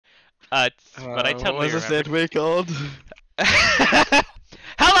But I totally what was remember. this anime called?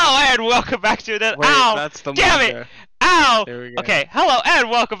 Hello and welcome back to another. Wait, Ow! that's the Damn manga. it! Ow! There we go. Okay, hello and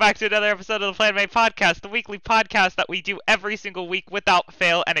welcome back to another episode of the Planime podcast, the weekly podcast that we do every single week without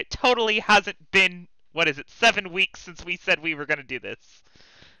fail, and it totally hasn't been, 7 weeks since we said we were gonna do this.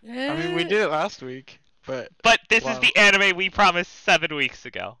 I mean, we did it last week, but this is the anime we promised 7 weeks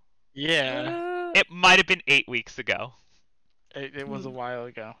ago. yeah, It might have been 8 weeks ago. it was a while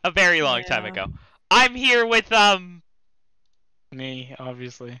ago. A very long time ago. I'm here with, Me,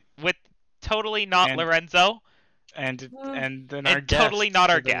 obviously. with totally not Lorenzo. And then And our guest totally not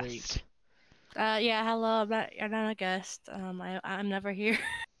our for the guest. week. Yeah, hello, I'm not a guest. I'm never here.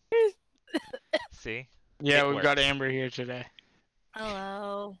 See? Yeah, It we've got works. Amber here today.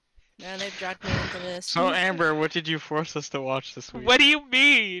 Hello. Yeah, they've dragged me into this. So Amber, what did you force us to watch this week? What do you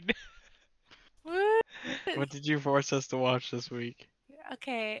mean? What did you force us to watch this week?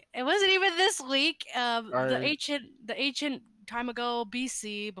 Okay, it wasn't even this week. The Alright. ancient time ago,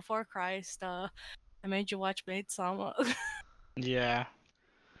 BC, before Christ. I made you watch Maid-Sama. Yeah.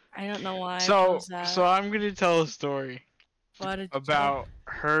 I don't know why. I So chose that. I'm gonna tell a story What did you about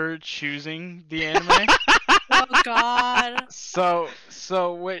her choosing the anime. Oh God. So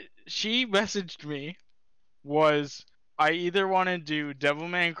what she messaged me was I either want to do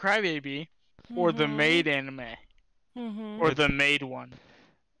Devilman Crybaby or the Maid anime or the Maid one.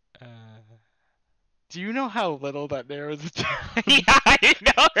 Do you know how little that narrows it down? Yeah, I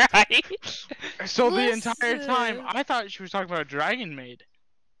know, right? So the entire time Listen. I thought she was talking about Dragon Maid.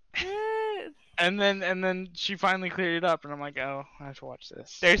 And then she finally cleared it up and I'm like, oh, I have to watch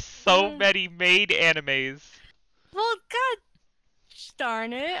this. There's so many maid animes. Well, God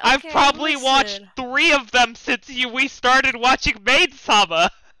darn it. I've Okay, probably watched listen. 3 of them since we started watching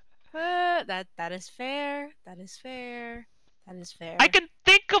Maid-Sama. That is fair. That is fair. That is fair. I can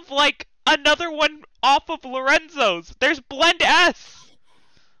think of like another one off of Lorenzo's. There's Blend S.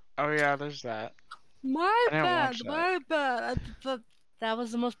 Oh yeah, there's that. My I didn't bad. watch that. My bad. That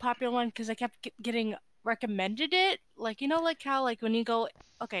was the most popular one because I kept getting recommended it. Like, you know, like how like when you go.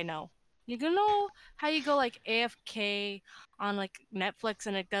 Okay, no. You know how you go like AFK on like Netflix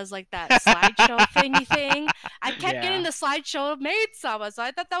and it does like that slideshow thingy thing? I kept getting the slideshow of Maid-Sama, so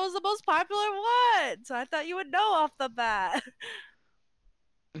I thought that was the most popular one. So I thought you would know off the bat.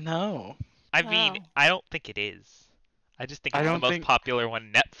 No. I mean, Oh. I don't think it is. I just think I it's the don't most think- popular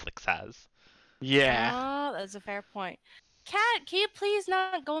one Netflix has. Yeah. Oh, that's a fair point. Cat, can you please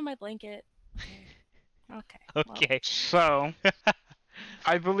not go in my blanket? Okay. well, Okay. So,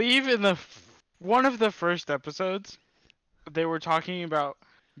 I believe in one of the first episodes, they were talking about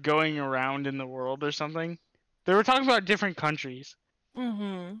going around in the world or something. They were talking about different countries.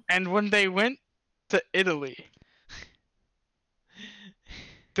 And when they went to Italy,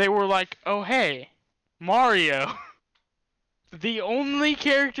 they were like, oh hey, Mario. The only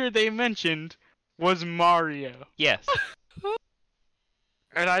character they mentioned was Mario. Yes.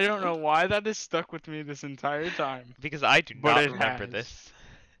 And I don't know why that has stuck with me this entire time. Because I do But not it remember has. this.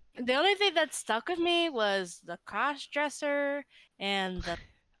 The only thing that stuck with me was the cross-dresser and the...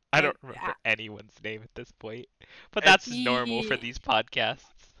 I don't And, remember anyone's name at this point. But It's- that's normal for these podcasts.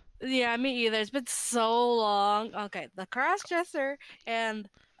 Yeah, me either. It's been so long. Okay, the cross-dresser and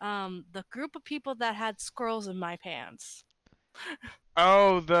the group of people that had squirrels in my pants.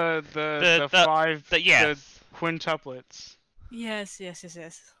 Oh, the five yes. the quintuplets. Yes.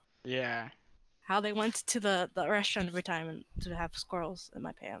 Yeah. How they went to the restaurant every time and to have squirrels in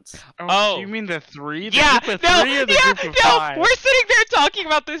my pants. Oh. Do you mean the three? The Yeah, group of no, three or the yeah, group of no, 5? we're sitting there talking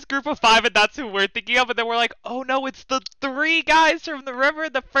about this group of 5 and that's who we're thinking of, and then we're like, oh no, it's the 3 guys from the river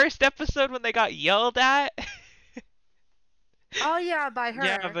in the first episode when they got yelled at. Oh yeah, by her.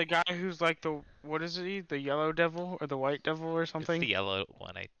 Yeah, the guy who's like what is he? The yellow devil or the white devil or It's something? the yellow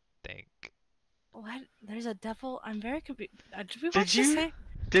one, I think. What? There's a devil? I'm very confused. Did we Did watch you- the same?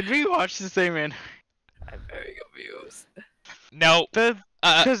 Did we watch the same anime? I'm very confused. No, 'cause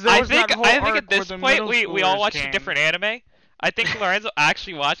there I was think that whole at arc where this the point middle we all schoolers watched a came. different anime. I think Lorenzo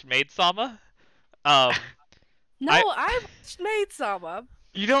actually watched Maid-Sama. No, I- I watched Maid-Sama.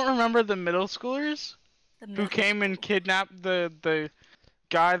 You don't remember the middle schoolers who came and kidnapped the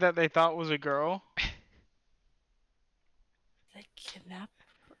guy that they thought was a girl? They kidnapped.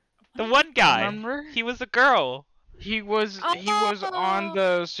 The one guy. Remember? He was a girl. He was on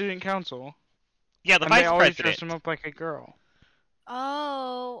the student council. Yeah, the And they vice always president. dressed him up like a girl.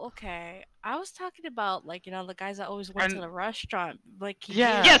 Oh, okay. I was talking about like the guys that always went to And- the restaurant. Like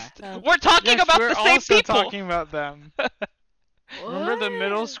Yeah. Yes, uh, we're talking Yes, about we're the same also people. talking about them. Remember what? the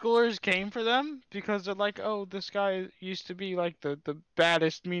middle schoolers came for them because they're like, oh, this guy used to be like the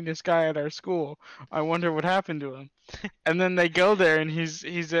baddest, meanest guy at our school. I wonder what happened to him. And then they go there and he's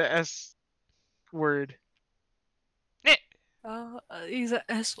a S word. He's an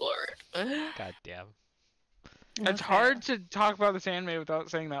S word. God damn. It's hard to talk about this anime without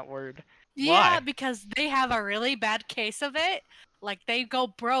saying that word. Yeah, Why? because they have a really bad case of it. Like they go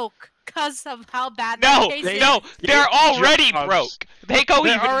broke because of how bad No, that case is. no, they're already jobs. broke. They go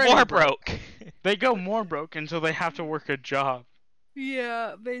They're even already more broke. broke. They go more broke until they have to work a job.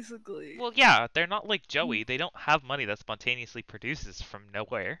 Yeah, basically. Well, yeah, they're not like Joey. They don't have money that spontaneously produces from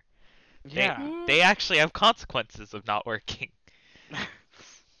nowhere. Yeah. They actually have consequences of not working.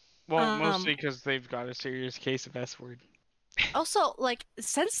 Well, mostly because they've got a serious case of S word. Also, like,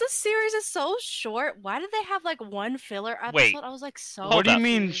 since this series is so short, why did they have like one filler episode? Wait. I was like so. Hold What do you up.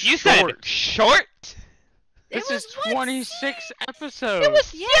 mean confused. You said short? short? This was is one 26 episodes. It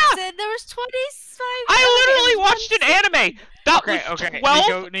was Yes, yeah. and there was 25. I literally it was watched one an anime that was Okay,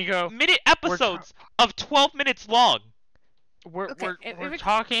 12 Nico, minute episodes of 12 minutes long. we're if it-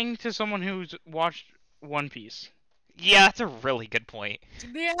 talking to someone who's watched One Piece. Yeah, that's a really good point.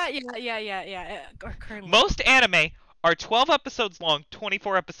 Yeah. Currently. Most anime are 12 episodes long,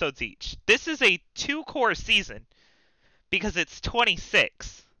 24 episodes each. This is a 2-core season because it's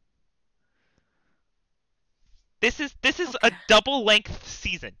 26. This is a Okay. double length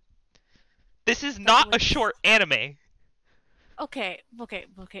season. This is not a length. short anime. Okay.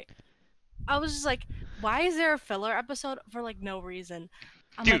 I was just like, why is there a filler episode for like no reason?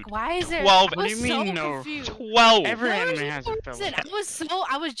 I'm Dude, like, why is there? 12 I What do was you mean so no? confused. 12. Every There was anime has no a filler. reason.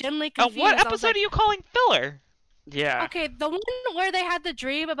 I was genuinely confused. What I was episode like, are you calling filler? Yeah. Okay, the one where they had the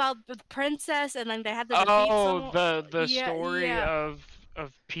dream about the princess and then they had to defeat Oh, someone. the Yeah, story yeah.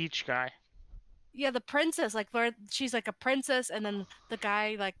 of Peach guy. Yeah, the princess, like where she's like a princess, and then the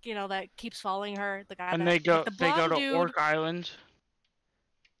guy, like that keeps following her. The guy And that, they go like, the they go blonde to dude. Orc Island.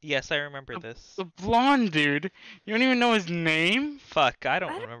 Yes, I remember this. The blonde dude. You don't even know his name? Fuck, I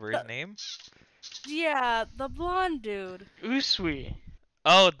don't I don't remember his know. name. Yeah, the blonde dude. Usui.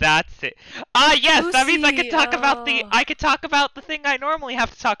 Oh, that's it. Ah, yes, that means I could Lucy, talk about the oh. I could talk about the thing I normally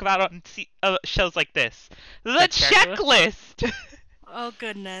have to talk about on shows like this. The checklist? checklist. Oh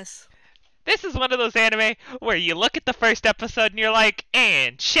goodness. This is one of those anime where you look at the first episode and you're like,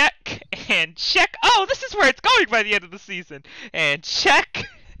 and check, and check. Oh, this is where it's going by the end of the season. And check.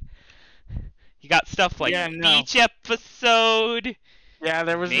 You got stuff like Yeah, no. beach episode, Yeah,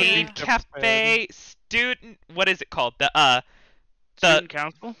 there was the maid beach cafe, student. What is it called? The Student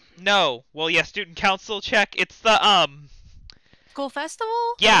council. no. Well, yeah, student council check. It's the School festival?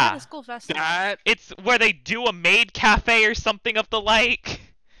 Yeah. They had a school festival. That. It's where they do a maid cafe or something of the like.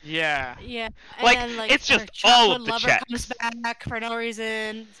 Yeah. Yeah. And Like, then, it's her just all childhood of the lover checks. comes back for no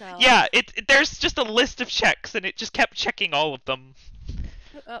reason. So. Yeah, there's just a list of checks, and it just kept checking all of them.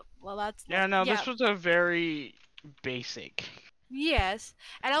 Well, that's. Yeah, no, yeah. this was a very basic. Yes,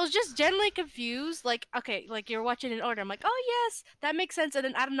 and I was just generally confused. Like, okay, like you're watching in order. I'm like, oh yes, that makes sense. And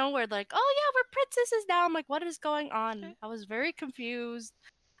then out of nowhere, like, oh yeah, we're princesses now. I'm like, what is going on? I was very confused.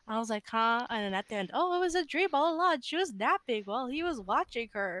 I was like, huh? And then at the end, oh, it was a dream all along. She was napping while he was watching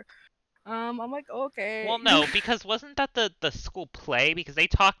her. I'm like, okay. Well, no, because wasn't that the school play? Because they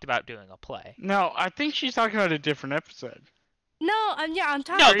talked about doing a play. No, I think she's talking about a different episode No, yeah, I'm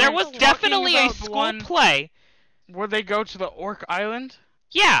talking. No, Are there you was talking definitely a about the school one- play. where they go to the Orc Island.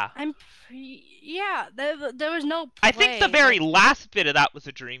 Yeah. Yeah, there was no. Play. I think the very last bit of that was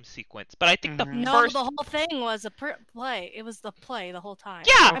a dream sequence, but I think the Mhm. No, first. the whole thing was a play. It was the play the whole time.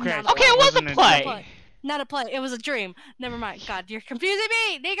 Yeah. I'm Okay, not Okay, it lying. was wasn't a a play. play. Not a play. It was a dream. Never mind. God, you're confusing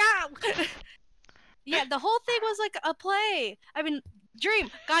me, nigga. Yeah, the whole thing was like a play. I mean,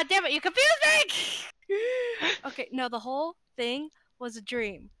 dream. God damn it, you confused me. Okay, no, the whole thing was a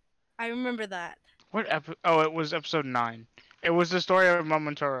dream. I remember that. What Oh, it was episode 9. It was the story of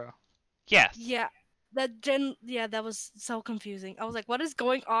Momotaro. Yes. Yeah, that was so confusing. I was like, what is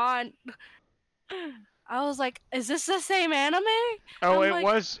going on? I was like, is this the same anime? Oh, I'm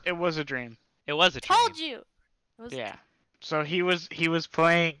like- it was a dream. It was a dream. Told you. It was- Yeah. So he was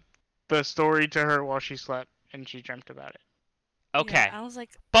playing the story to her while she slept, and she dreamt about it. Okay. Yeah, I was like,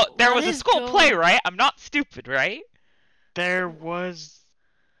 But there what was a is school play, going- right? I'm not stupid, right? There was.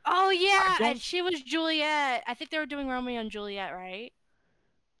 Oh yeah, don't- and she was Juliet. I think they were doing Romeo and Juliet, right?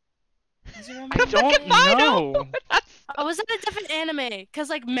 Was it Romeo I and don't Juliet? know. That's Oh, was it a different anime? Cause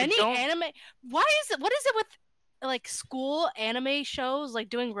like many don't- anime. Why is it? What is it with like school anime shows like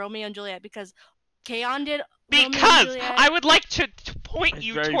doing Romeo and Juliet? Because K-On did Romeo and because Juliet. I would like to point It's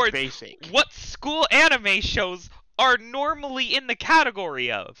you very towards basic. what school anime shows are normally in the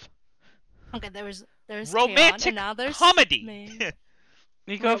category of Okay, there's Kaon, romantic and now there's comedy. Maid.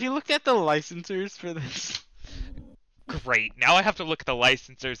 Nico, have you looked at the licensors for this? Great. Now I have to look at the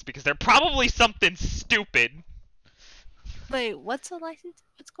licensors because they're probably something stupid. Wait, what's a license?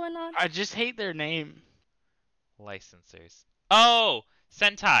 What's going on? I just hate their name. Licensors. Oh,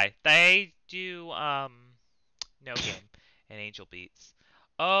 Sentai. They do No Game and Angel Beats.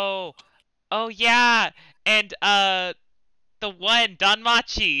 Oh, yeah, and the one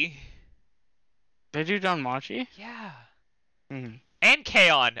Danmachi. They do Danmachi? Yeah. Mm. And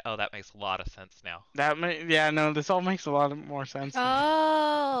Kaon. Oh, that makes a lot of sense now. This all makes a lot more sense.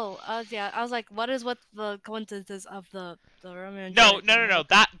 Oh, yeah. I was like, what is with the coincidences of the Romeo and No, Juliet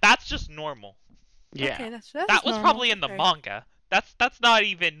thing? that's just normal. Yeah. Okay, that's That was normal. probably in the Okay. manga. That's not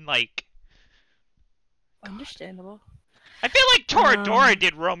even like. Understandable. I feel like Toradora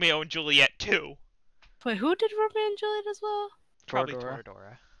did Romeo and Juliet too. Wait, who did Romeo and Juliet as well? Probably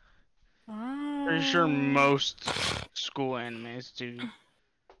Toradora. Toradora. Pretty sure most school animes do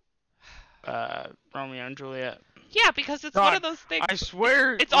Romeo and Juliet. Yeah, because it's God, one of those things. I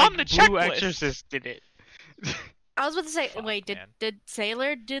swear it's like, on the Blue checklist. Exorcist did it. I was about to say, Fuck, wait, man. did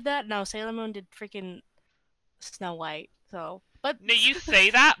Sailor do that? No, Sailor Moon did freaking Snow White. So, but No, you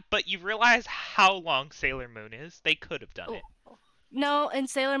say that, but you realize how long Sailor Moon is. They could have done it. No, in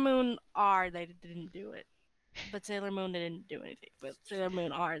Sailor Moon R they didn't do it, but Sailor Moon they didn't do anything. But Sailor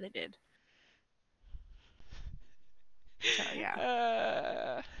Moon R they did. So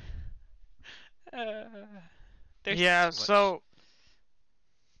yeah. There's Yeah, too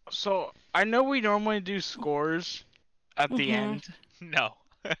much. so I know we normally do scores at the Mhm. end, No.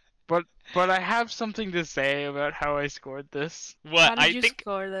 but I have something to say about how I scored this. What? How did I you think.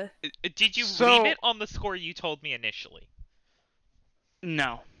 score the? Did you So- leave it on the score you told me initially?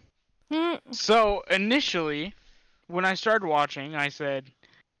 No. Hmm. So initially, when I started watching, I said,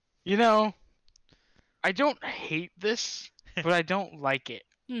 you know, I don't hate this, but I don't like it.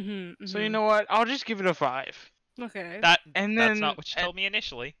 Mm-hmm, So you know what? I'll just give it a 5. Okay. That's Then not what you told me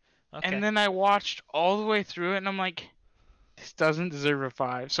initially. Okay. And then I watched all the way through it, and I'm like, this doesn't deserve a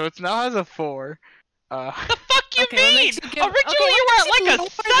 5. So it now has a 4. The fuck you Okay, what mean? makes you give- Originally okay, what you were makes at you like a lower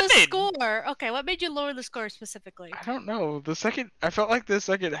the 7. score? Okay, what made you lower the score specifically? I don't know. I felt like the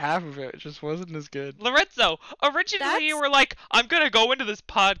second half of it just wasn't as good. Lorenzo, originally you That's- were like, I'm gonna go into this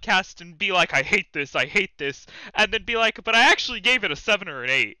podcast and be like, I hate this, and then be like, but I actually gave it a 7 or an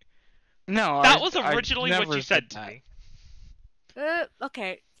 8. No, That was I originally what never you said to that. me.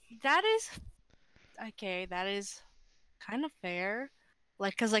 Okay, that is kind of fair.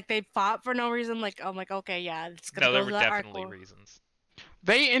 Like, cause like they fought for no reason. Like, I'm like, okay, yeah, it's gonna No, go there to were that arc. definitely reasons.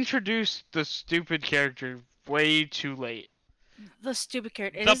 They introduced the stupid character way too late. The stupid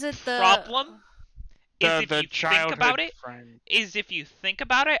character. The Is it the problem is The if you think childhood about it, friend.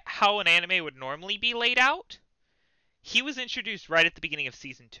 how an anime would normally be laid out. He was introduced right at the beginning of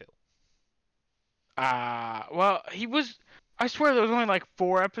season 2. Well, he was. I swear there was only like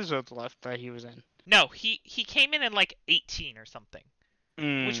 4 episodes left that he was in. No, he came in like 18 or something, which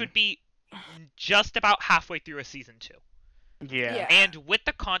Mm, would be just about halfway through a season 2. yeah. Yeah. And with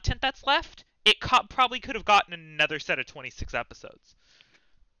the content that's left, it probably could have gotten another set of 26 episodes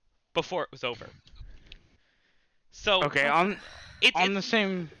before it was over. So Okay, on it's the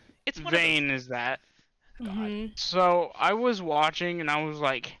same it's one of those- vein as that. Mhm. So I was watching and I was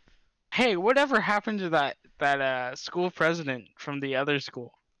like, "Hey, whatever happened to that school president from the other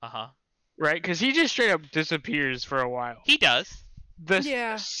school?" Uh-huh. Right? Because he just straight up disappears for a while. He does. The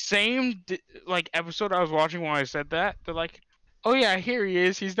Yeah. same like episode I was watching when I said that, they're like, "Oh yeah, here he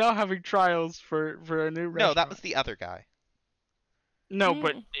is. He's now having trials for a new restaurant." No, that was the other guy. No,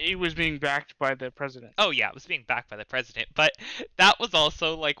 but Mm. he was being backed by the president. Oh yeah, it was being backed by the president, but that was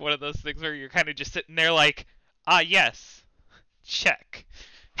also like one of those things where you're kind of just sitting there like, yes, check.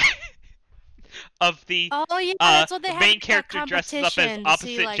 Of the Oh yeah, that's what they the had. main that character dresses up as competition to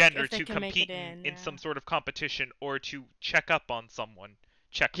see, opposite like, gender if they to can make compete it in yeah. some sort of competition or to check up on someone.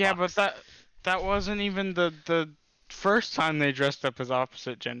 Check. Yeah, box. but that wasn't even the first time they dressed up as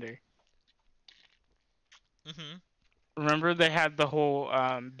opposite gender. Mm-hmm. Remember they had the whole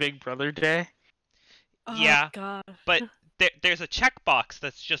Big Brother day? Oh, Yeah. God. But there's a checkbox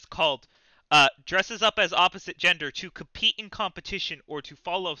that's just called dresses up as opposite gender to compete in competition or to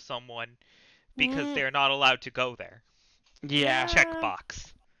follow someone because Mm. they're not allowed to go there. Yeah.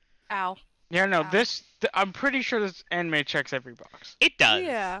 Checkbox. Ow. Yeah, no, Wow. I'm pretty sure this anime checks every box. It does.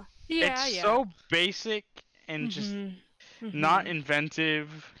 Yeah. Yeah. It's yeah. so basic and just Mhm. not Mhm.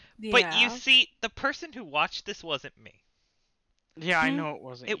 inventive. But Yeah. you see, the person who watched this wasn't me. Yeah, I Hmm. know it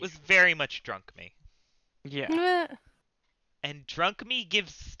wasn't. It you. was very much drunk me. Yeah. Meh. And Drunk Me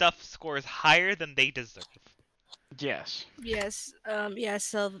gives stuff scores higher than they deserve. Yes. Yes. Yeah.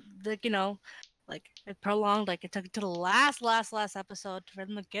 So like it prolonged. Like it took to the last episode for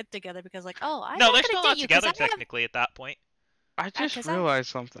them to get together because like, oh, I'm No, not they're gonna still date not you because together technically at that point. I just 'cause realized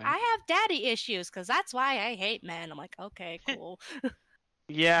something. I have daddy issues because that's why I hate men. I'm like, okay, cool.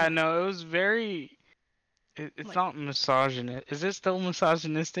 Yeah, no, it was very. It's Like- not misogynist. Is it still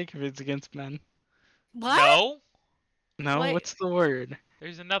misogynistic if it's against men? What? No, No, Wait. what's the word?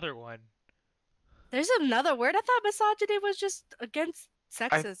 there's another one. There's another word. I thought misogyny was just against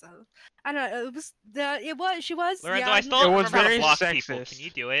sexism. I don't know. It was she was Lorenzo, yeah, I still It don't was remember how to very block people. sexist. Can you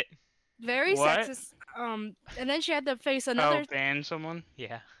do it? very What? sexist. And then she had to face another Oh, ban someone?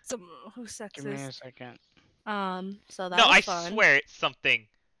 Yeah. who's Give me a sexist. second. So that No, was I fun. swear it's something.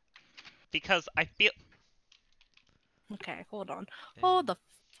 Because I feel. Okay, hold on. Hold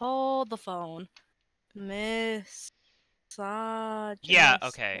the phone. Misogynistic. Yeah,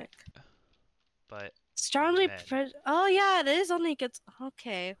 okay. But Strongly men. oh yeah, it is only gets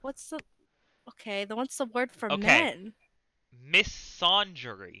okay. What's the what's the word for Okay. men?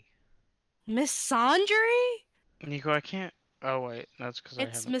 Misandry. Misandry? Nico, I can't. Oh wait, that's because I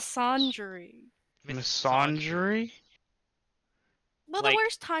It's haven't. misandry. Misandry? Well, Like- the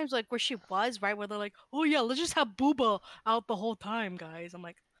worst times like where she was, right, where they're like, "Oh yeah, let's just have booba out the whole time, guys." I'm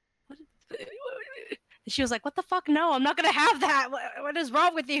like, "What?" And she was like, "What the fuck? No, I'm not gonna have that. What is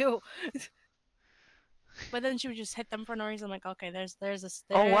wrong with you?" But then she would just hit them for no reason. I'm like, okay, there's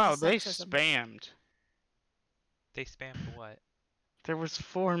Oh wow, a they sexism. spammed. They spammed what? There was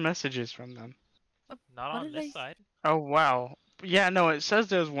 4 messages from them. Not What on did this they- side. Oh wow. Yeah, no, it says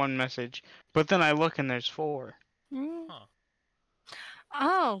there's 1 message, but then I look and there's 4. Mm. Huh.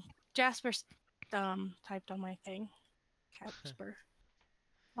 Oh, Jasper typed on my thing. Casper.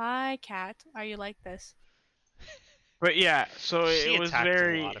 Why, cat? Are you like this? But yeah, so She it was attacked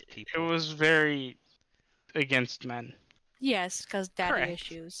very a lot of it people. was very against men. Yes, because daddy Correct.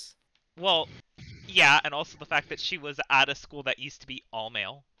 issues. Well, yeah, and also the fact that she was at a school that used to be all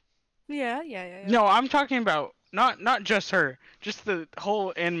male. Yeah. No, I'm talking about not just her, just the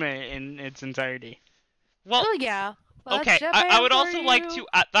whole anime in its entirety. Well, Oh yeah. Well, okay, that's I Japan would for also like you. to,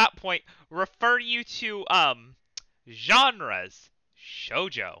 at that point, refer you to, genres.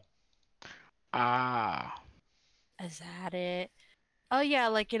 Shoujo. Ah. Is that it? Oh yeah,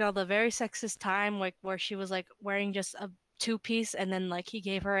 like the very sexist time, like where she was like wearing just a 2-piece, and then like he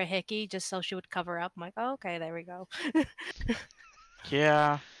gave her a hickey just so she would cover up. I'm like, oh, okay, there we go.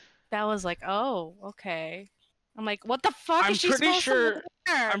 Yeah. That was like, oh, okay. I'm like, what the fuck I'm is she pretty supposed sure- to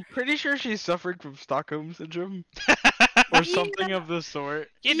wear? I'm pretty sure she suffered from Stockholm syndrome or something of the sort.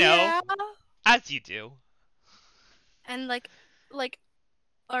 You know, Yeah. as you do. And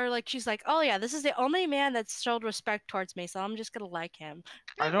or like she's like, oh yeah, this is the only man that's showed respect towards me, so I'm just gonna like him.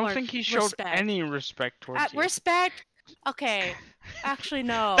 I don't Or think he showed respect. any respect towards you. Respect. Okay, actually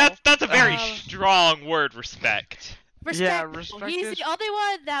no. That's a very Um, strong word, respect. Respect. Yeah, people. respect He's is- the only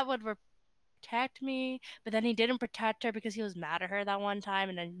one that would protect me, but then he didn't protect her because he was mad at her that one time,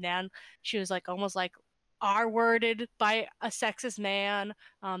 and then she was like almost like R-worded by a sexist man.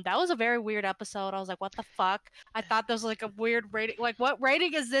 That was a very weird episode. I was like, what the fuck? I thought there was like a weird rating. Like, what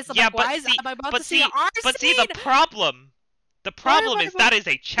rating is this? I'm Yeah, like, but why is see- am I about but to see see- an R But see, scene? the problem am I is that is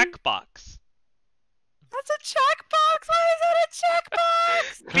a checkbox. That's a checkbox. Why is that a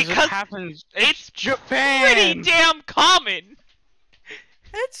checkbox? Because it happens. it's Japan. Pretty damn common.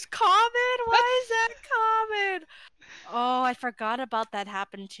 It's common. Why is that common? Oh, I forgot about that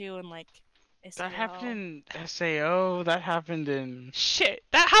happened too, and like. That SEO. happened in SAO. That happened in. Shit,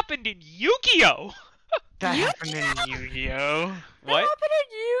 that happened in Yu-Gi-Oh! That Yu-Gi-Oh! happened in Yu-Gi-Oh. That What? happened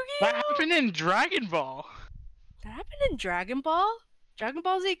in Yu-Gi-Oh! That happened in Dragon Ball. That happened in Dragon Ball? Dragon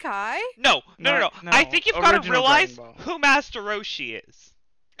Ball Z Kai? No. No, I think you've got to original realize Dragon Ball. who Master Roshi is.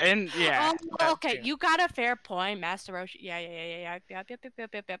 And yeah. Oh, that okay, too. you got a fair point, Master Roshi. Yeah.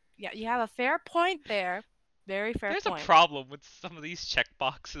 Yep. Yeah, you have a fair point there. Very fair There's point. a problem with some of these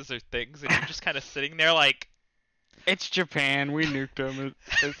checkboxes or things, and you're just kind of sitting there like, It's Japan. We nuked them.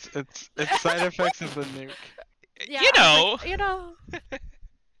 It's side effects of the nuke. Yeah, you I know. was like, you know.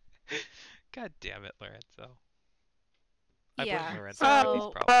 God damn it, Lorenzo. I Yeah. blame Lorenzo for these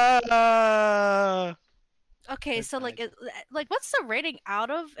So, problems. okay, It's so like, fine. like, what's the rating out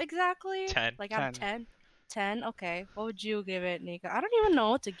of exactly? 10. Like out of 10. 10? 10. Okay. What would you give it, Nika? I don't even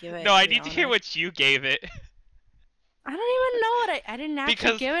know what to give it. No, I be need to hear honest. what you gave it. I don't even know what I didn't actually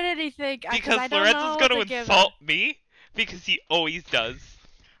Because- give it anything. Because I don't know Lorenzo's what going to to give insult me. Because he always does.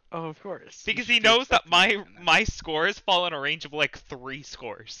 Oh, of course. Because You he should knows that expect me to do my scores fall in a range of like 3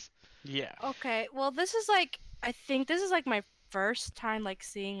 scores. Yeah. Okay, well, this is like I think this is like my first time like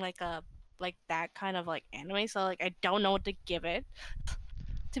seeing like that kind of like anime, so like I don't know what to give it.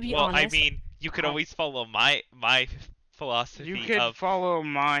 To be Well, I honest, mean, you could Um, always follow my you philosophy could of follow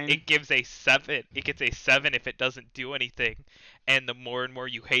mine. it gives a 7. It gets a 7 if it doesn't do anything, and the more and more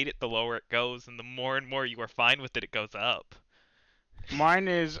you hate it, the lower it goes, and the more and more you are fine with it, it goes up. Mine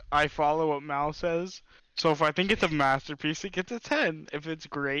is I follow what Mal says. So if I think it's a masterpiece, it gets a 10. If it's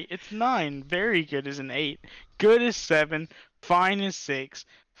great, it's 9. Very good is an 8. Good is 7. Fine is 6.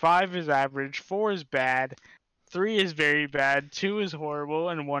 5 is average. 4 is bad. 3 is very bad. 2 is horrible.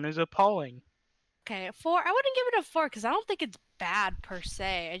 And 1 is appalling. okay, 4. I wouldn't give it a 4 because I don't think it's bad per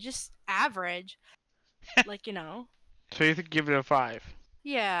se. It's just average, like you know. So you could give it a 5.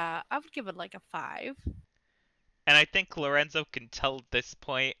 Yeah, I would give it like a 5. And I think Lorenzo can tell at this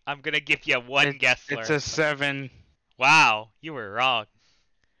point. I'm gonna give you one guess, It's Lorenzo. a 7. Wow, you were wrong.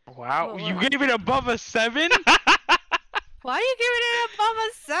 Wow. Well, You gave it above a 7? Why are you giving it above a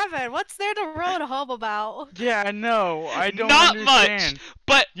 7? What's there to road home about? Yeah, no. I don't Not understand. much,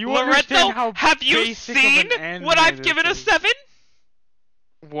 but You Lorenzo, understand how have you basic of an seen anime what I've this given a is. 7?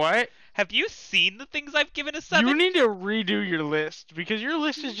 What? Have you seen the things I've given a 7? You need to redo your list because your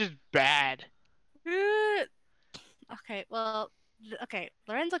list is just bad. Okay, well, okay.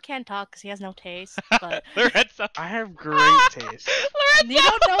 Lorenzo can't talk because he has no taste, but Lorenzo. I have great taste. Lorenzo. you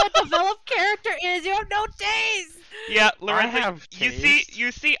don't know what developed character is. You have no taste. Yeah, Lorenzo. have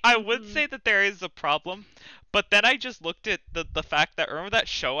You see, I would Mhm. say that there is a problem, but then I just looked at the fact that remember that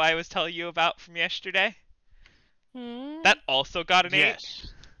show I was telling you about from yesterday? Hmm? That also got an 8. Yes.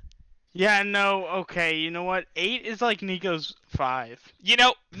 Yeah, no, okay, you know what? 8 is like Nico's 5. You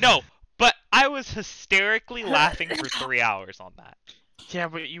know, no, but I was hysterically laughing for 3 hours on that. Yeah,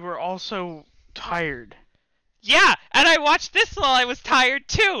 but you were also tired. Yeah, and I watched this while I was tired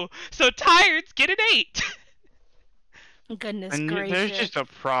too. So tireds get an 8. Goodness And gracious. there's just a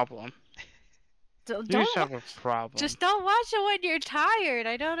problem. Don't, You just have a problem. just don't watch it when you're tired.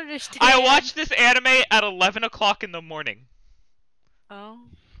 I don't understand. I watched this anime at 11 o'clock in the morning. Oh.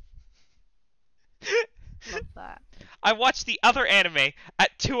 Love that. I watched the other anime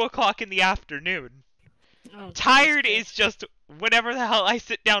at 2 o'clock in the afternoon. Oh, Tired goodness is just whenever the hell I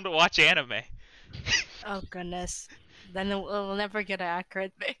sit down to watch anime. gracious. Oh goodness. Then we'll never get an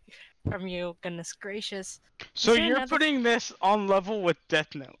accurate thing from you. Goodness gracious. So Is there you're another- putting this on level with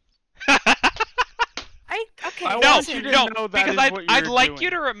Death Note. Okay. I No, want you to no, know that because is I'd, what I'd you're like you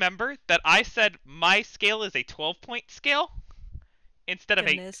doing. to remember that I said my scale is a 12-point scale instead of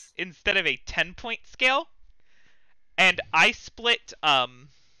Goodness. a 10-point scale, and I split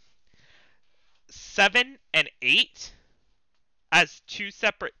 7 and 8 as 2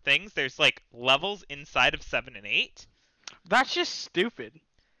 separate things. There's like levels inside of 7 and 8 That's just stupid.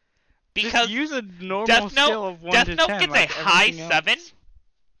 because just use a normal Death Note- scale of 1 Death to Note 10 gets like a high everything 7, else.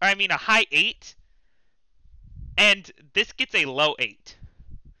 or I mean a high 8, and this gets a low 8.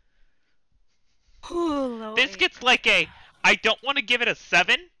 Low This 8. gets like a, I don't want to give it a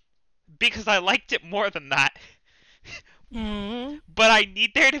 7 because I liked it more than that, Hmm. but I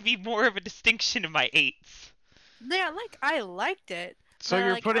need there to be more of a distinction in my 8s. Yeah, like I liked it. So but,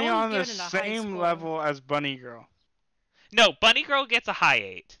 you're like, I putting wouldn't on give the it a high same score. level as Bunny Girl. No, Bunny Girl gets a high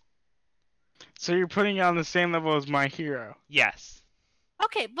 8. So you're putting it on the same level as My Hero. Yes.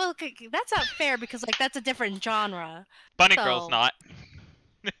 Okay, but okay, that's not fair because like that's a different genre. Bunny So- Girl's not.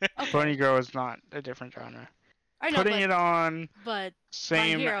 Okay. Bunny Girl is not a different genre. I know, Putting it on but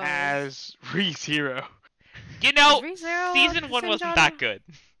same Hero is- as Reese Hero. You know, Is ReZero season the 1 same wasn't genre? that good.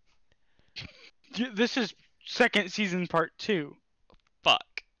 This is second season part 2.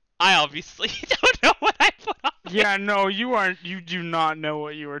 Fuck. I obviously don't know what I put on. Yeah, no, you aren't. You do not know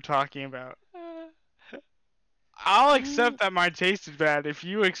what you were talking about. I'll accept that my taste is bad. If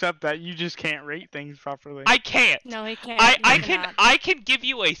you accept that, you just can't rate things properly. I can't. no, he can't. I He cannot. can give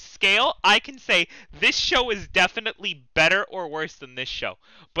you a scale. I can say this show is definitely better or worse than this show,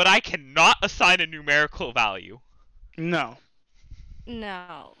 but I cannot assign a numerical value. No.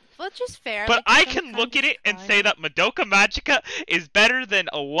 No, but just fair. But like, I some can kind look of at it and fine. say that Madoka Magica is better than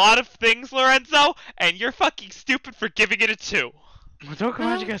a lot of things, Lorenzo, and you're fucking stupid for giving it a 2. Madoka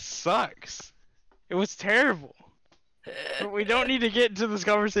Well- Magica sucks. It was terrible. But we don't need to get into this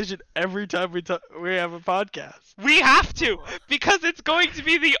conversation every time we have a podcast. We have to, because it's going to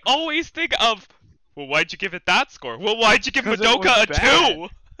be the always thing of, well, why'd you give it that score? Well, why'd you give 'Cause it Madoka was a bad.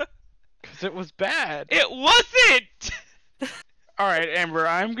 2? Because it was bad. It wasn't! Alright, Amber,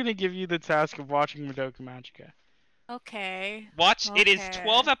 I'm going to give you the task of watching Madoka Magica. Okay. Watch, it is Okay.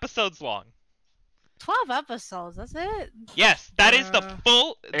 12 episodes long. 12 episodes. That's it. Yes, that is the Bruh.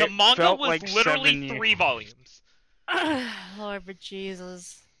 full. The It manga felt was like literally 7 3 volumes. Lord, but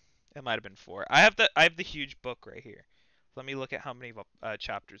Jesus. It might have been 4. I have the huge book right here. Let me look at how many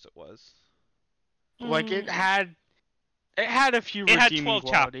chapters it was. Like it Mm. had a few It had redeeming 12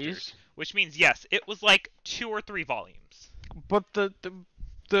 qualities, chapters, which means yes, it was like 2 or 3 volumes. but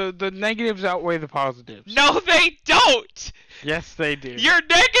the negatives outweigh the positives. No, they don't. Yes, they do. Your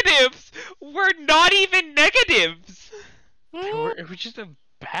negatives were not even negatives. It was just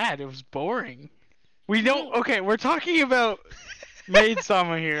bad. It was boring. We don't. Okay, we're talking about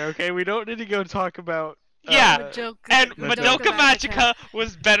Maid-Sama here. Okay, we don't need to go talk about. Yeah, and Madoka Madoka Magica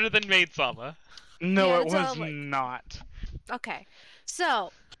was better than Maid-Sama. No, Yeah, it it's was like- not. Okay,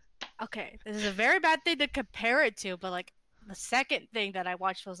 so, this is a very bad thing to compare it to, but like the second thing that I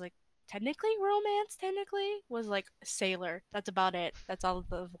watched was like technically romance. Technically was like Sailor. That's about it. That's all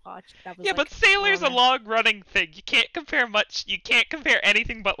I've watched. That was Yeah, like, but Sailor's a romance. long-running thing. You can't compare much. You can't compare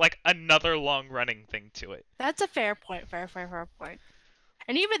anything but like another long-running thing to it. That's a fair point. Fair point.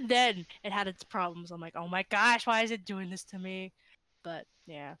 And even then, it had its problems. I'm like, oh my gosh, why is it doing this to me? But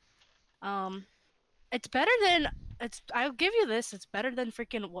yeah, it's better than I'll give you this. It's better than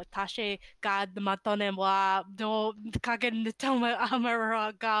freaking Watashi ga matone wa do kagen de toma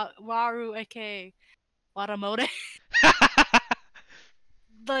amara ga waru aka waramode.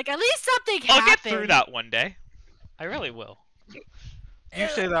 Like at least something I'll happened. get through that one day. I really will. You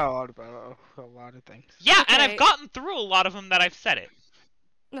say that a lot about a lot of things. Yeah, and Okay. I've gotten through a lot of them that I've said it.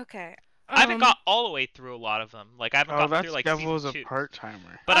 Okay. I haven't got all the way through a lot of them. Like I haven't Oh, gotten that's through like Devil's season a 2.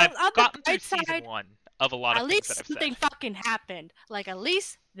 part-timer. But On I've the gotten through bright season side, 1 of a lot at of things least that I've something said. fucking happened. Like at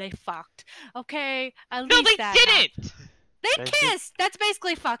least they fucked. Okay. At No, least they that didn't. happened. They They did. kissed. That's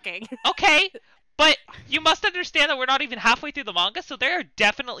basically fucking. Okay, but you must understand that we're not even halfway through the manga, so they're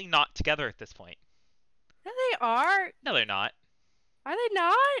definitely not together at this point. Yeah, they are. No, they're not. Are they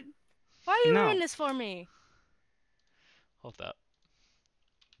not? Why do you No. ruin this for me? Hold up.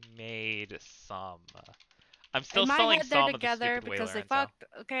 Maid-Sama. I'm still In my spelling head, they're Sama the together stupid way, because they Lorenzo. fucked.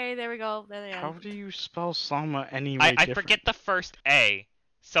 Okay, there we go. There they How are. do you spell Sama anyway? I different? forget the first A,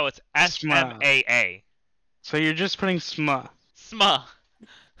 so it's Sma. S-M-A-A. So you're just putting Sma. Sma.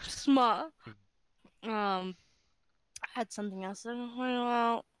 Sma. I had something else I don't know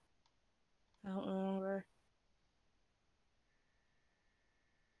about. I don't remember.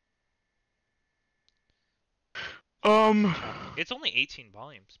 It's only 18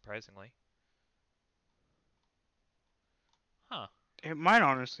 volumes, surprisingly. Huh. It might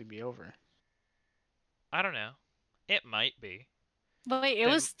honestly be over. I don't know. It might be. But wait, it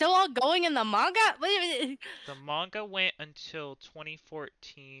Then- was still all going in the manga? Wait. The manga went until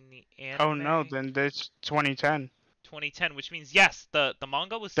 2014. The anime. Oh no, then that's 2010. 2010, which means yes, the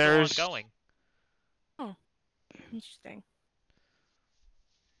manga was still There's- ongoing. Interesting.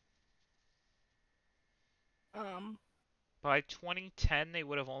 By 2010, they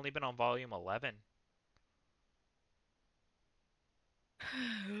would have only been on volume 11.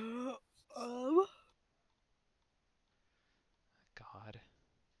 God.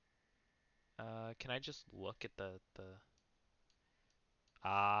 Can I just look at the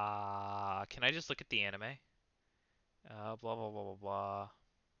can I just look at the anime? Blah blah blah blah blah.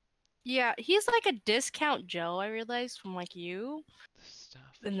 Yeah, he's like a discount Joe, I realized, from like you. Stuff.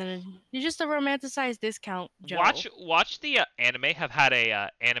 And then you're just a romanticized discount Joe. Watch the anime have had a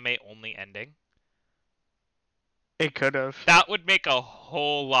anime only ending. It could have. That would make a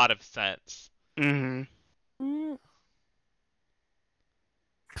whole lot of sense. Mm-hmm.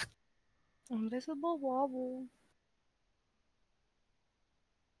 Invisible wobble.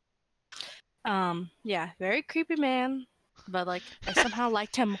 Yeah, very creepy man. But like, I somehow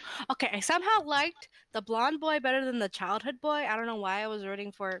liked him. Okay, I somehow liked the blonde boy better than the childhood boy. I don't know why I was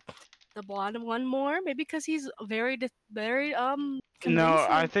rooting for the blonde one more. Maybe because he's very No, convincing.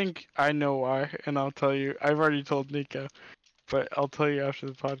 I think I know why, and I'll tell you. I've already told Nico, but I'll tell you after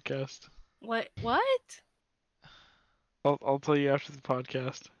the podcast. What? I'll tell you after the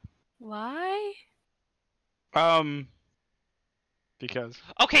podcast. Why? Because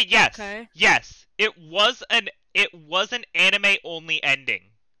Okay, yes. Okay. Yes. It was an anime only ending.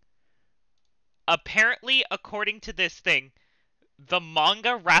 Apparently, according to this thing, the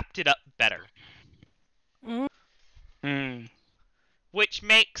manga wrapped it up better. Which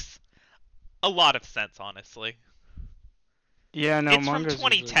makes a lot of sense, honestly. Yeah, no, It's from manga's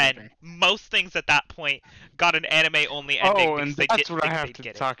usually 2010. better. Most things at that point got an anime only ending Oh, because and they that's didn't what I think have they'd to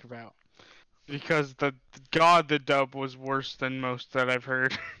get it. talk about. Because the dub was worse than most that I've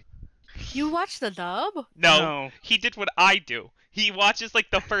heard. You watched the dub? No, he did what I do. He watches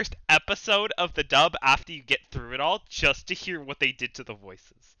like the first episode of the dub after you get through it all, just to hear what they did to the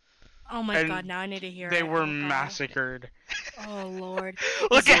voices. Oh my And god, now I need to hear They it. were Oh, God. massacred. Oh lord.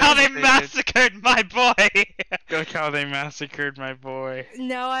 Look Is at how it- they They did. massacred my boy. Look how they massacred my boy.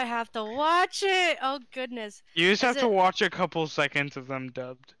 Now I have to watch it. Oh goodness. You just Is have to it- watch a couple seconds of them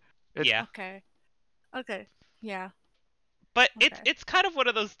dubbed. Yeah, Okay. Okay. Yeah. but Okay. it's kind of one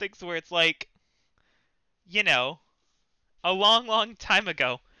of those things where it's like, you know, a long time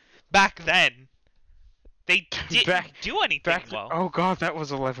ago, back then, they didn't Back- do anything Back well. Oh god, that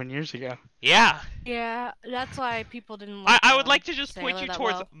was 11 years ago. Yeah. Yeah, that's why people didn't I would like to just point Sailor you that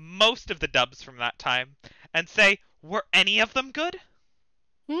towards well. most of the dubs from that time and say, were any of them good?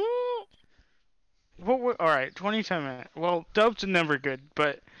 Mm, Alright, 2010 minutes. Well, dubs are never good,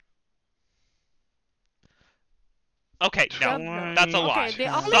 but Okay, no, Dub- that's a okay, lie. the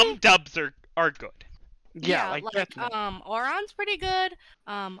only- Some dubs are good. yeah, like Death Note. Oran's pretty good.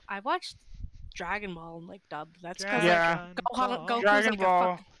 I watched Dragon Ball in like dub. That's because Yeah. Goku's Dragon like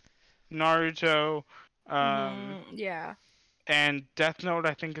Ball, a fuck. Naruto, Yeah. and Death Note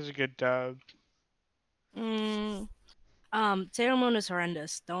I think is a good dub. Mm, Sailor Moon is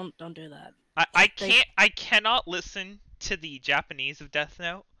horrendous. Don't do that. I cannot listen to the Japanese of Death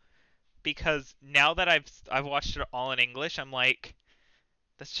Note because now that I've watched it all in English, I'm like,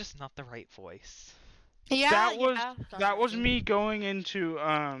 that's just not the right voice. Yeah. That was me going into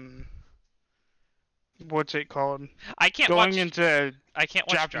what's it called? I can't Going watch into I can't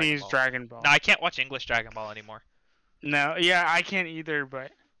watch Japanese Dragon Ball. Dragon Ball. No, I can't watch English Dragon Ball anymore. No, yeah, I can't either,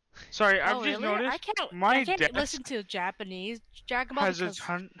 but sorry, I've Oh, just really? noticed I can't. my I can't desk listen to Japanese Dragon Ball has a because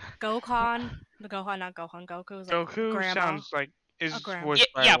ton. Gohan, not Gohan, Goku is like Goku grandma. sounds like is grandma. voiced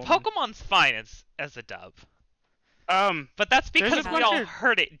by Yeah, a woman. Pokemon's fine as a dub, Um, but that's There's a because we bunch all of-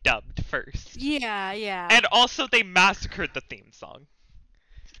 heard it dubbed first. Yeah. And also they massacred the theme song.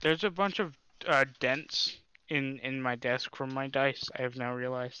 there's a bunch of dents in my desk from my dice. I have now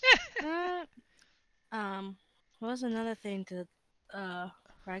realized. What was another thing to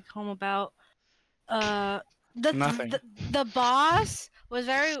write home about? Nothing. The boss was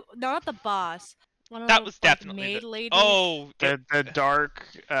very not the boss. One of That the, was like, definitely maid the... lady. Oh, The dark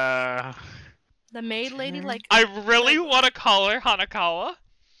The maid lady, like I really want to call her Hanakawa,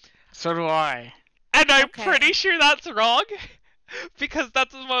 So do I. and I'm Okay. pretty sure that's wrong, because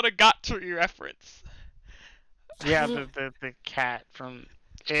that's what a Gatari reference. Yeah, the cat from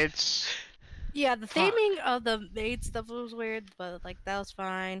it's. yeah, the Fuck. theming of the maid stuff was weird, but like that was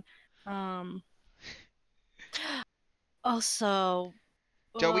fine. Also,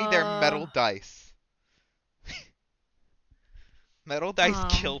 Joey, they're metal uh, dice. Metal dice Um,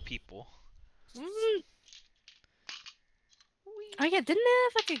 kill people. mm, oh yeah, didn't they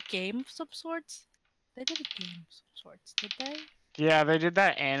have like a game of some sorts? They did a game of some sorts, did they? Yeah, they did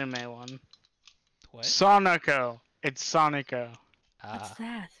that anime one. What? Sonico. It's Sonico. What's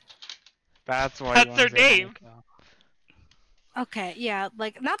that? That's why. That's you their wanna say name. Hanako. Okay, yeah,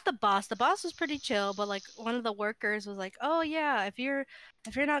 like not the boss. The boss was pretty chill, but like one of the workers was like, "Oh yeah, if you're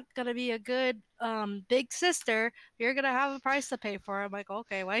not gonna be a good big sister, you're gonna have a price to pay for." I'm like,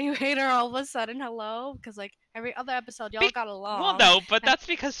 "Okay, why you hate her all of a sudden? Hello?" Because like every other episode, y'all got along. Well, no, but that's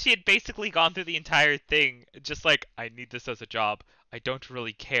because she had basically gone through the entire thing, just like, I need this as a job. I don't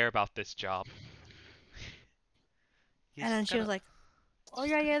really care about this job. You And then just she was gotta- like, "Oh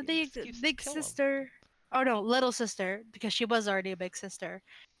yeah, the excuse to big kill 'em. sister." Oh no, little sister, because she was already a big sister.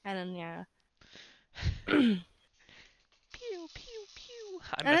 And then yeah. Pew, pew, pew.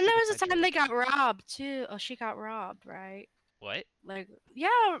 I'm And then messing there with was a my time they joke. got robbed too. Oh, she got robbed, right? What? Like, yeah,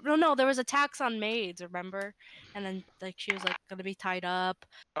 no, there was attacks on maids, remember? And then like she was like gonna be tied up.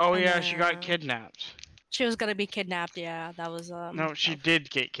 Oh And yeah, she got then- kidnapped. She was gonna be kidnapped. Yeah, that was No, she did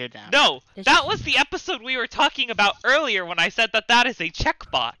get kidnapped. No, Did that she- was the episode we were talking about earlier when I said that that is a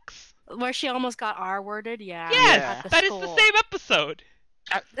checkbox. where she almost got R-worded. Yeah. Yes, at the that is the school. same episode.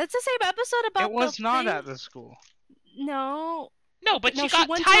 That's the same episode about. It was the not thing? at the school. No. No, but No, she she got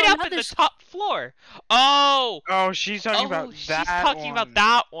went to tied up in another the s- top floor. Oh, Oh, she's talking about she's that talking one. about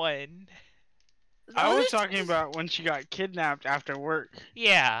that one. I Oh, was this- talking about when she got kidnapped after work.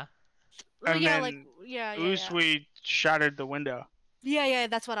 Yeah. Well, and yeah, then like yeah. Usui shattered the window. Yeah,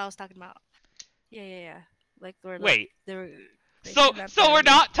 that's what I was talking about. Yeah. Like they were like, Wait. they were. They So kidnapped so her we're and-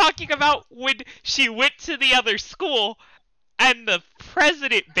 not talking about when she went to the other school and the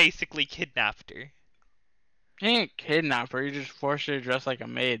president basically kidnapped her. He didn't kidnap her. He just forced her to dress like a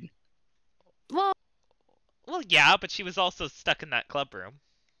maid. Well, Well, yeah, but she was also stuck in that club room.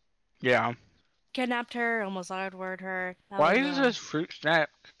 Yeah. kidnapped her, almost hardwired her. That Why was, is this fruit snack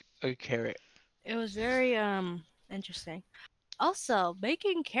a carrot? It was very interesting. Also,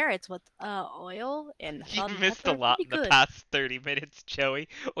 making carrots with oil and You salt and missed a pepper lot would be in the good. past 30 minutes, Joey.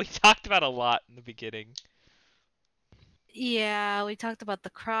 We talked about a lot in the beginning. Yeah, we talked about the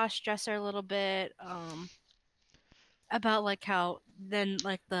cross dresser a little bit. About like how then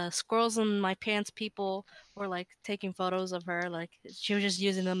like the squirrels in my pants people were like taking photos of her. Like she was just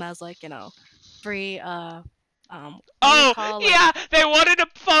using them as like free what do they Oh, call like yeah, they wanted a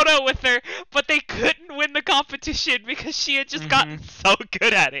photo with her, but they couldn't win the competition because she had just gotten so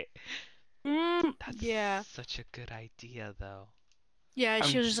good at it. That's yeah. such a good idea, though. Yeah,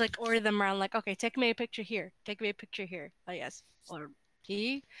 she was just like order them around like, okay, take me a picture here. Take me a picture here. I guess. Or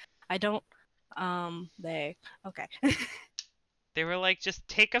he. I don't they. Okay. They were like, just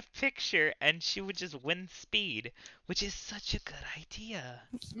take a picture, and she would just win speed, which is such a good idea.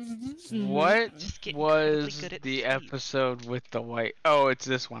 What Just get incredibly was good at the speed. episode with the white? Oh, it's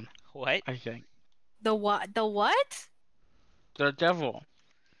this one, What? I think. The what? The what? The devil.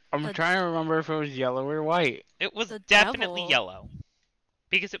 I'm The- trying to remember if it was yellow or white. It was The definitely devil. yellow.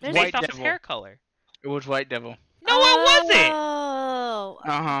 Because it was There's based White off his devil. hair color. It was white devil. No, it wasn't! Oh.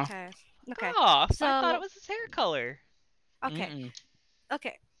 Uh-huh. Okay. Okay. Off. So I thought it was his hair color. okay. Mm-mm.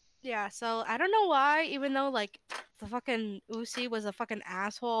 Okay. Yeah, so I don't know why, even though like the fucking Uzi was a fucking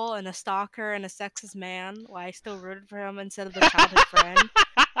asshole and a stalker and a sexist man, why I still rooted for him instead of the childhood friend.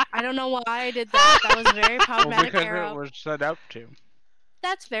 I don't know why I did that. That was a very Well, problematic because era. it was set up to.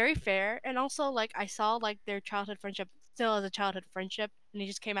 That's very fair. And also like I saw like their childhood friendship still as a childhood friendship and he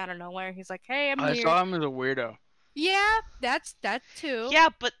just came out of nowhere. He's like, "Hey, I'm I here." saw him as a weirdo. Yeah, that's that too. Yeah,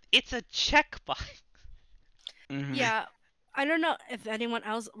 but it's a checkbox. Mhm. Yeah, I don't know if anyone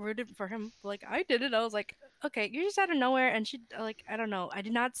else rooted for him. Like I did it. I was like, okay, you're just out of nowhere, and she like I don't know. I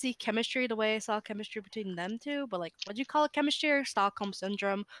did not see chemistry the way I saw chemistry between them two. But like, what do you call it? Chemistry or Stockholm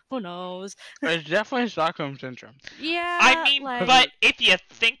syndrome? Who knows? It's definitely Stockholm syndrome. Yeah, I mean, like but if you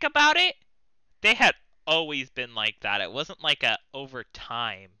think about it, they had always been like that. It wasn't like a over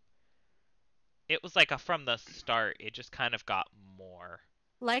time. It was like a from the start. It just kind of got more.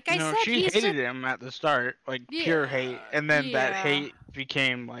 like I No, said, she he's hated just him at the start, like pure hate, and then that yeah. hate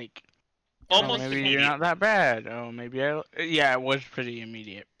became like, Almost oh, maybe immediate. you're not that bad. Oh, maybe I. Yeah, it was pretty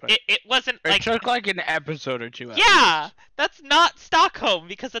immediate, but It wasn't it like took like an episode or two. At yeah, least. that's not Stockholm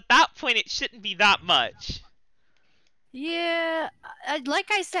because at that point it shouldn't be that much. Yeah, like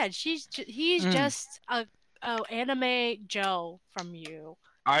I said, he's Mm. just a anime Joe from you.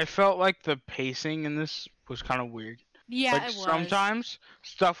 I felt like the pacing in this was kind of weird. Yeah, Like it was. sometimes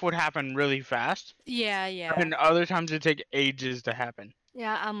stuff would happen really fast, Yeah, yeah. and other times it'd take ages to happen.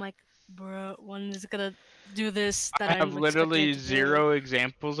 Yeah, I'm like, bro, when is it gonna do this that I I'm have expecting literally it to do? zero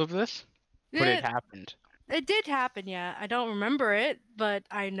examples of this, but it happened. It did happen, yeah. I don't remember it, but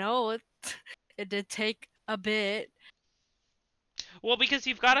I know it. It did take a bit. Well, because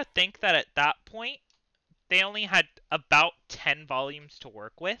you've got to think that at that point they only had about 10 volumes to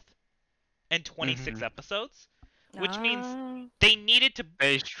work with and 26 episodes, which means Ah. they needed to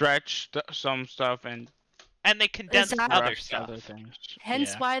They stretched some stuff and they condensed Exactly. other rushed stuff. other things.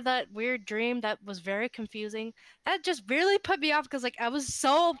 Hence Yeah. why that weird dream that was very confusing. That just really put me off because like I was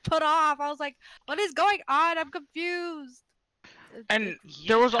so put off. I was like, what is going on? I'm confused. And You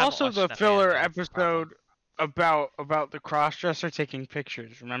there was haven't also watched the enough filler anime, that's the problem. episode about the crossdresser taking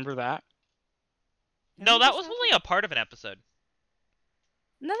pictures. Remember that? No, that was only a part of an episode.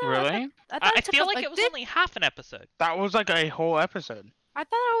 No, Really? I thought I it took feel a- like it was did- only half an episode. That was like a whole episode. I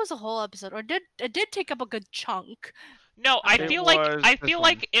thought it was a whole episode, or did it did take up a good chunk? No, I It feel was like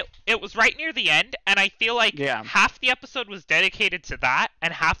this one. it was right near the end, and I feel like Yeah. half the episode was dedicated to that,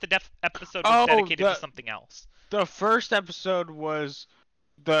 and half the episode was dedicated to something else. The first episode was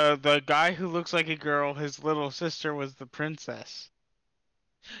the guy who looks like a girl. His little sister was the princess.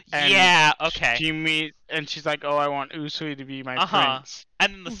 And Yeah, okay. And she's like, "Oh, I want Usui to be my Uh-huh. prince."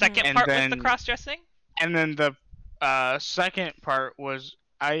 And then the second And part was the then- cross-dressing? And then the second part was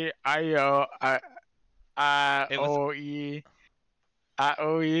It Aoi.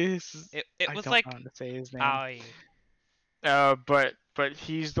 It I was don't like know how to say his name. I But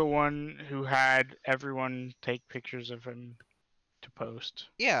he's the one who had everyone take pictures of him to post.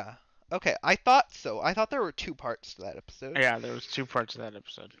 Yeah. Okay, I thought so. I thought there were two parts to that episode. Yeah, there was 2 parts of that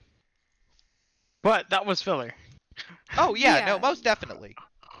episode. But that was filler. Oh yeah, Yeah. no, most definitely.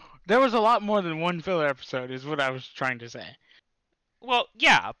 There was a lot more than one filler episode, is what I was trying to say. well,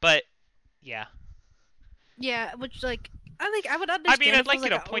 yeah, but yeah. Yeah, which like I think I would understand. I'd if it like was,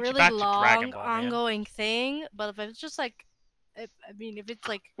 you like, to a point you really back to long, Dragon Ball, man. ongoing thing. But if it's just like, if it's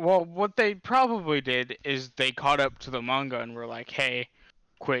like, Well, what they probably did is they caught up to the manga and were like, hey,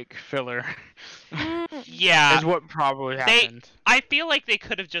 quick filler. Yeah. Is what probably happened. I feel like they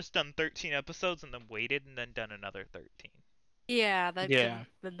could have just done 13 episodes and then waited and then done another 13. Yeah, that Yeah.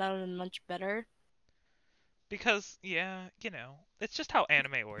 that would have been much better. Because, yeah, it's just how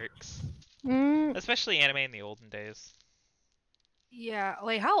anime works. Mm, Especially anime in the olden days. yeah.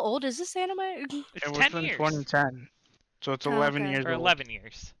 Wait, how old is this anime? It's It was 10 in years. 2010. So it's Oh, 11 okay. years Or old. 11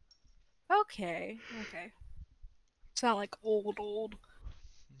 years. Okay. It's not like old.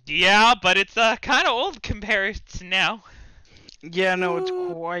 Yeah, but it's kind of old compared to now. Yeah, no, it's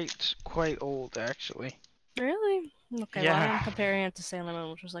Ooh. quite old actually. Really? Okay, well, Yeah. I'm comparing it to Sailor Moon,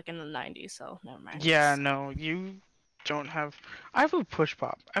 which was like in the 90s, so never mind. Yeah, no, you don't have. I have a push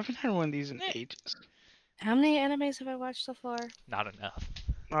pop. I haven't had one of these in Eh. ages. How many animes have I watched so far? Not enough.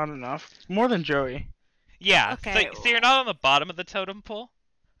 Not enough. More than Joey. Yeah, Okay, so you're not on the bottom of the totem pole,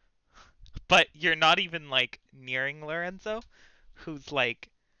 but you're not even, like, nearing Lorenzo, who's, like,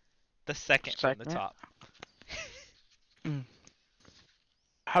 the second from the Second? top.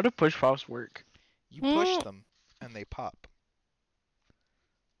 How do push pops work? You push them, and they pop.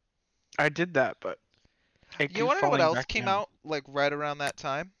 I did that, but it You keeps want to know what falling else back came down. out, like, right around that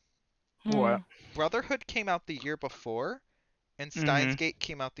time? What? Brotherhood came out the year before, and Steins Gate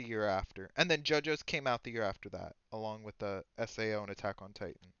came out the year after. And then JoJo's came out the year after that, along with the SAO and Attack on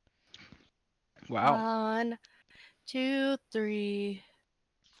Titan. Wow. 1, 2, 3,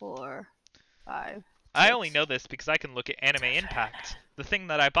 4, 5. I only 6. know this because I can look at Anime Impact, the thing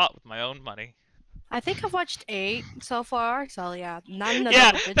that I bought with my own money. I think I've watched 8 so far, so yeah, not in the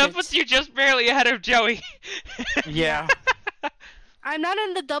Yeah, double digits. that puts you just barely ahead of Joey. Yeah. I'm not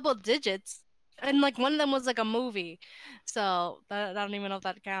in the double digits, and like one of them was like a movie, so I don't even know if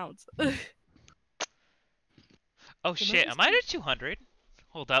that counts. Oh shit, am I at 200?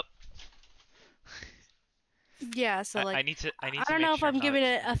 Hold up. Yeah, so like I need to I make don't know if sure I'm not giving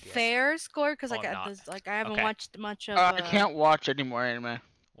at it a 200 yet. fair score because Oh, like I'm not. I haven't Okay. watched much of. I can't watch any more anime.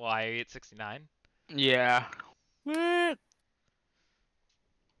 Why are you at 69? Yeah.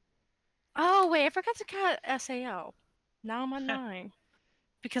 Oh wait, I forgot to count SAO. Now I'm on 9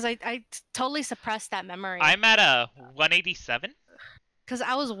 because I totally suppressed that memory. I'm at a 187. Because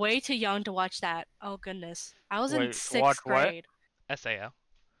I was way too young to watch that. Oh goodness, I was in Wait, 6th watch what? grade. SAO.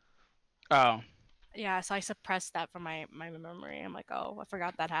 Oh. Yeah, so I suppressed that from my memory. I'm like, oh, I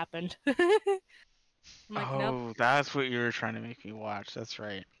forgot that happened. I'm like, nope. Oh, that's what you were trying to make me watch. That's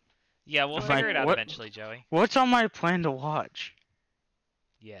right. Yeah, we'll Like, figure it out what- eventually, Joey. What's on my plan to watch?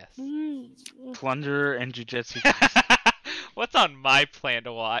 Yes. Plunder and Jujutsu. What's on my plan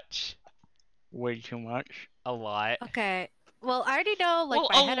to watch? Way too much. A lot. Okay. Well, I already know, like,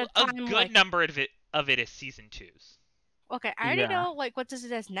 Well, ahead of a time, good like, number of it is season 2s. okay, I already Yeah. know, like, what this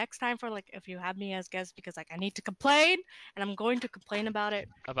is next time for, like, if you have me as guest, because, like, I need to complain, and I'm going to complain about it,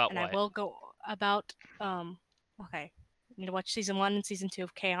 About and what? I will go about, okay, I need to watch season 1 and season 2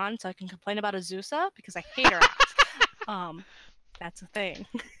 of K-On! So I can complain about Azusa, because I hate her ass. That's a thing.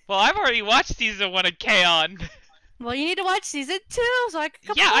 Well, I've already watched season 1 of K-On! Well, you need to watch season 2, so I can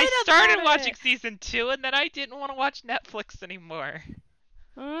complain Yeah, I started about watching it. season 2, and then I didn't want to watch Netflix anymore.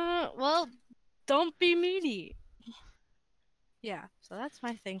 Well, don't be meany. Yeah, so that's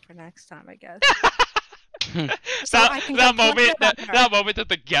my thing for next time, I guess. So I can that complain moment about that, her. that moment that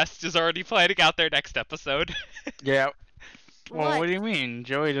the guest is already planning out their next episode. Yeah. Well, what What? do you mean?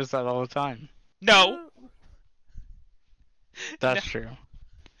 Joey does that all the time. No, That's true.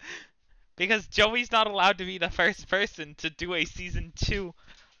 because Joey's not allowed to be the first person to do a season 2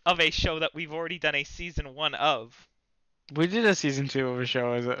 of a show that we've already done a season 1 of. We did a season 2 of a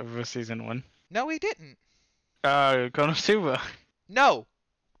show of a season 1. No, we didn't. Konosuba. No.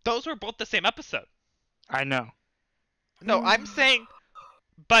 Those were both the same episode. I know. No, I'm saying...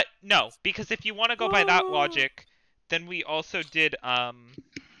 But no, because if you want to go by that logic, then we also did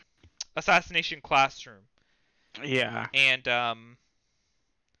Assassination Classroom Yeah. and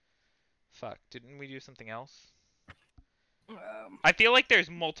fuck, didn't we do something else? I feel like there's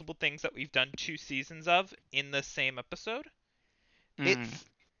multiple things that we've done 2 seasons of in the same episode. It's...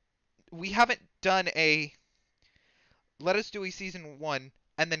 We haven't done a... Let us do a season 1,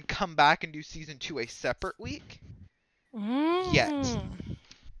 and then come back and do season 2 a separate week? Yet.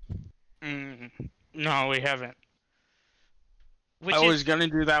 No, we haven't. Which I is, was gonna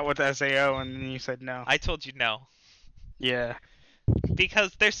do that with SAO, and then you said no. I told you no. Yeah.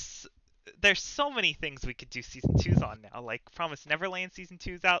 Because there's so many things we could do season 2s on now. Like Promise Neverland season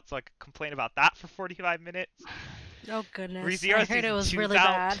 2's out, so I could complain about that for 45 minutes. Oh goodness. ReZero I heard season it was 2's really out.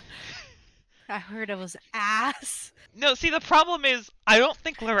 bad. I heard it was ass. No, see, the problem is, I don't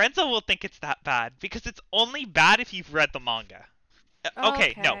think Lorenzo will think it's that bad, because it's only bad if you've read the manga.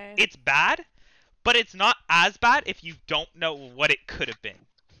 Okay, no, Okay. it's bad, but it's not as bad if you don't know what it could have been.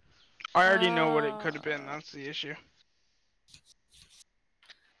 I already know what it could have been. That's the issue.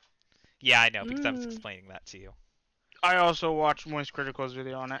 Yeah, I know, because I was Mm. explaining that to you. I also watched Moist Critical's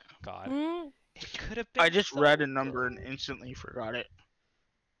video on it. God. Mm. It could have been I just so read a number good. and instantly forgot it.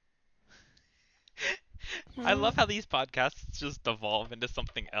 I love how these podcasts just devolve into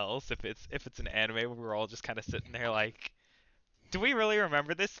something else. If it's an anime where we're all just kind of sitting there like, do we really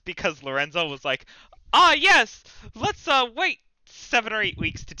remember this? Because Lorenzo was like, ah yes, let's wait 7 or 8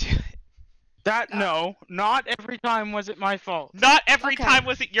 weeks to do it. No, not every time was it my fault. Not every Okay. time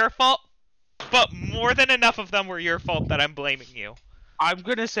was it your fault, but more than enough of them were your fault that I'm blaming you. I'm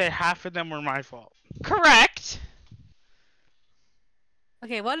gonna say half of them were my fault. Correct.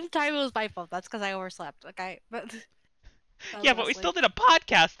 Okay, one time it was my fault. That's because I overslept. Okay, but Yeah, but we still did a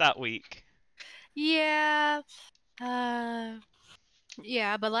podcast that week. Yeah.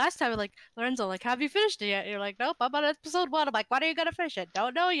 Yeah, but last time, like, Lorenzo, like, have you finished it yet? You're like, nope, I'm on episode 1. I'm like, when are you gonna finish it?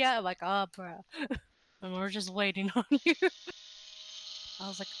 Don't know yet. I'm like, oh, bro. And we're just waiting on you. I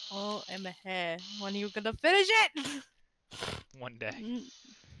was like, oh, Emma, when are you gonna finish it? One day.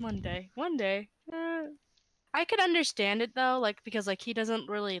 One day. One day. I could understand it, though, like, because, like, he doesn't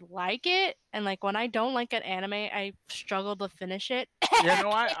really like it. And, like, when I don't like an anime, I struggle to finish it. Yeah, no,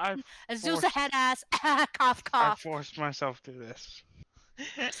 I Zeus a head ass. Cough, I cough. forced myself through this.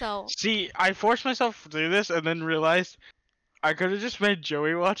 So, See, I forced myself through this and then realized I could have just made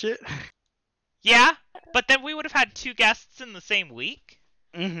Joey watch it. Yeah, but then we would have had 2 guests in the same week.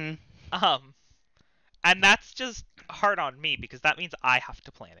 Mm-hmm. And that's just hard on me because that means I have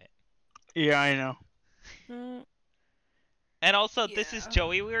to plan it. Yeah, I know. And also, this is Yeah.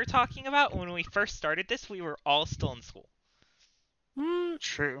 Joey we were talking about. When we first started this, we were all still in school.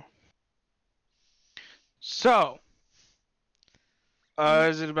 True. So,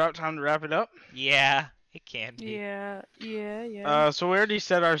 is it about time to wrap it up? Yeah, it can be. yeah. So we already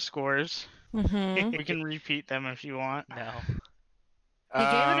said our scores. Mm-hmm. We can repeat them if you want. No. He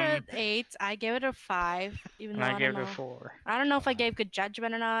gave it an 8. I gave it a 5. Even and though I I gave don't it know. a 4. I don't know if I gave good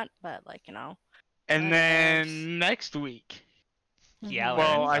judgment or not, but like And What then else? next week. Yeah,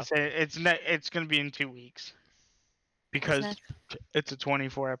 Well, Lorenzo. I say it's gonna be in 2 weeks because next? it's a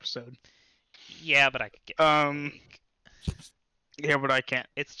 24 episode. Yeah, but I could get a Um, week. Yeah, but I can't.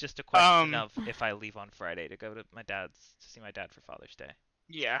 It's just a question of if I leave on Friday to go to see my dad for Father's Day.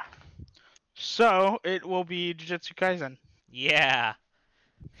 Yeah. So it will be Jujutsu Kaisen. Yeah.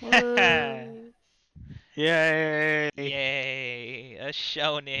 Woo. Yay! Yay, a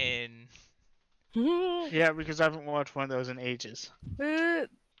shonen. Yeah, because I haven't watched one of those in ages.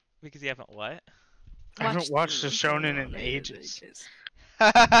 Because you haven't what? I haven't watched a shonen in ages.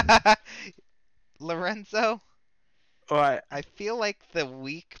 Lorenzo, What? I feel like the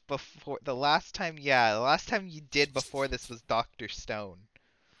week before, the last time you did before this was Dr. Stone,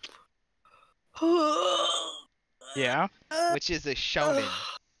 Yeah. which is a shonen.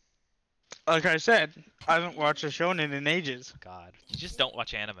 Like I said, I haven't watched a shonen in ages. God, you just don't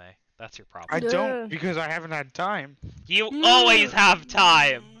watch anime. That's your problem. I Yeah. don't because I haven't had time. You always have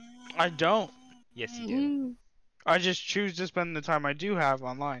time. I don't. Yes, you do. I just choose to spend the time I do have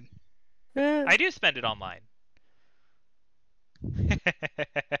online. I do spend it online.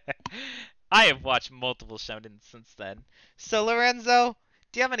 I have watched multiple shonen since then. So Lorenzo,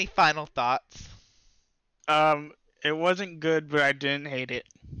 do you have any final thoughts? It wasn't good, but I didn't hate it.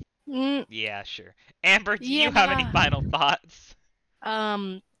 Yeah, sure. Amber, do you have any Yeah. final thoughts?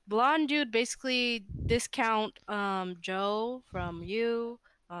 Blonde dude basically discount Joe from you.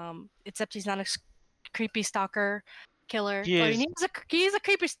 Except he's not a creepy stalker killer. He I is. mean, he's a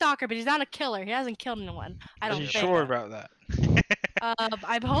creepy stalker, but he's not a killer. He hasn't killed anyone. I Are don't you think. sure about that?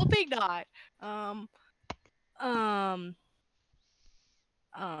 I'm hoping not.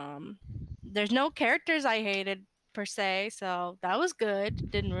 There's no characters I hated per se, so that was good.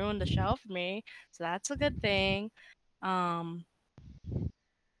 Didn't ruin the show for me, so that's a good thing. Glad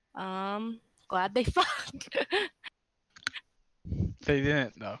they fucked. They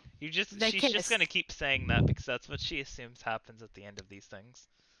didn't though. She's just kissed. gonna keep saying that because that's what she assumes happens at the end of these things.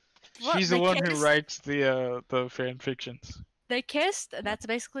 What, She's the they one who kissed? writes the fan fictions. They kissed. That's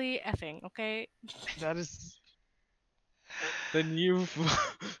basically effing. Okay. That is. Then you've.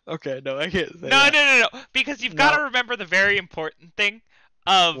 Okay, no, I can't say No, that. no, because you've got to No. remember the very important thing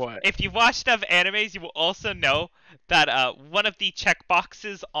of What? if you've watched enough animes, you will also know that one of the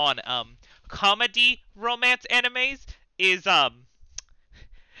checkboxes on comedy romance animes is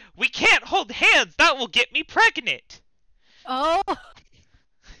we can't hold hands. That will get me pregnant. Oh.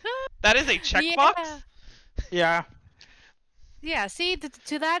 That is a checkbox. Yeah. Yeah. Yeah, see,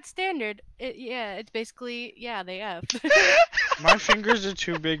 to that standard, it's basically, yeah, they F. My fingers are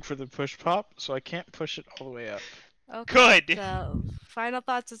too big for the push pop, so I can't push it all the way up. Okay, Good. so final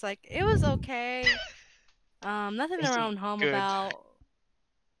thoughts is like, it was okay. Nothing to Is it run home good? about.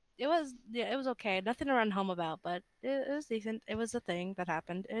 It was okay. Nothing to run home about, but it was decent. It was a thing that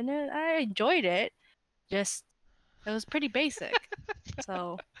happened, and I enjoyed it. Just, it was pretty basic.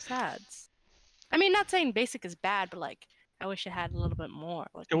 So, sad. I mean, not saying basic is bad, but like, I wish it had a little bit more.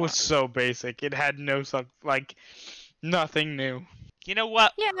 Like, It more. was so basic. It had no nothing new. You know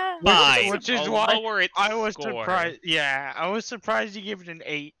what? Yeah. Fine. Which is I'll why lower its I was score. surprised. Yeah, I was surprised you gave it an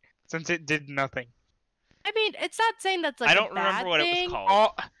 8 since it did nothing. I mean, it's not saying that's like I don't a bad remember what it was thing.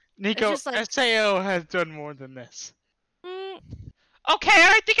 called. Oh, Nico, just like- SAO has done more than this. Mm, Okay,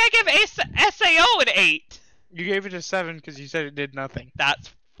 I think I give SAO an 8. You gave it a 7 because you said it did nothing.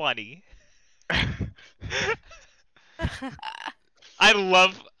 That's funny. I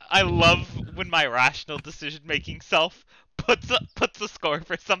love when my rational decision-making self puts a score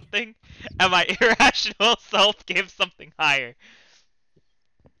for something, and my irrational self gives something higher.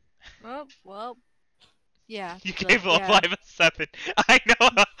 well, yeah. You but, gave Love yeah. Live a 7. I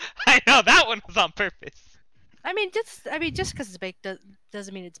know that one was on purpose. I mean, just because it's baked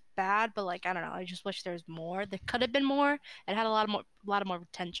doesn't mean it's bad. But like, I don't know. I just wish there was more. There could have been more. It had a lot more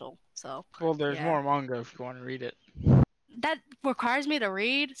potential. So Well, there's yeah. more manga if you want to read it. That requires me to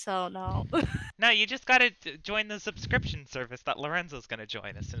read. So no. No, you just gotta join the subscription service that Lorenzo's gonna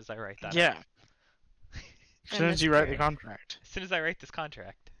join as soon as I write that. Yeah. up. As soon as you write the Goodness contract. As soon as I write this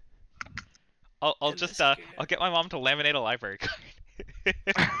contract. I'll Goodness just I'll get my mom to laminate a library card.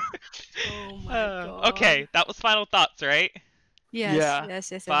 Oh my god. Okay, that was final thoughts, right? Yes. Yeah.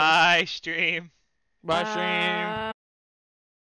 Yes. Bye, stream. Bye, stream.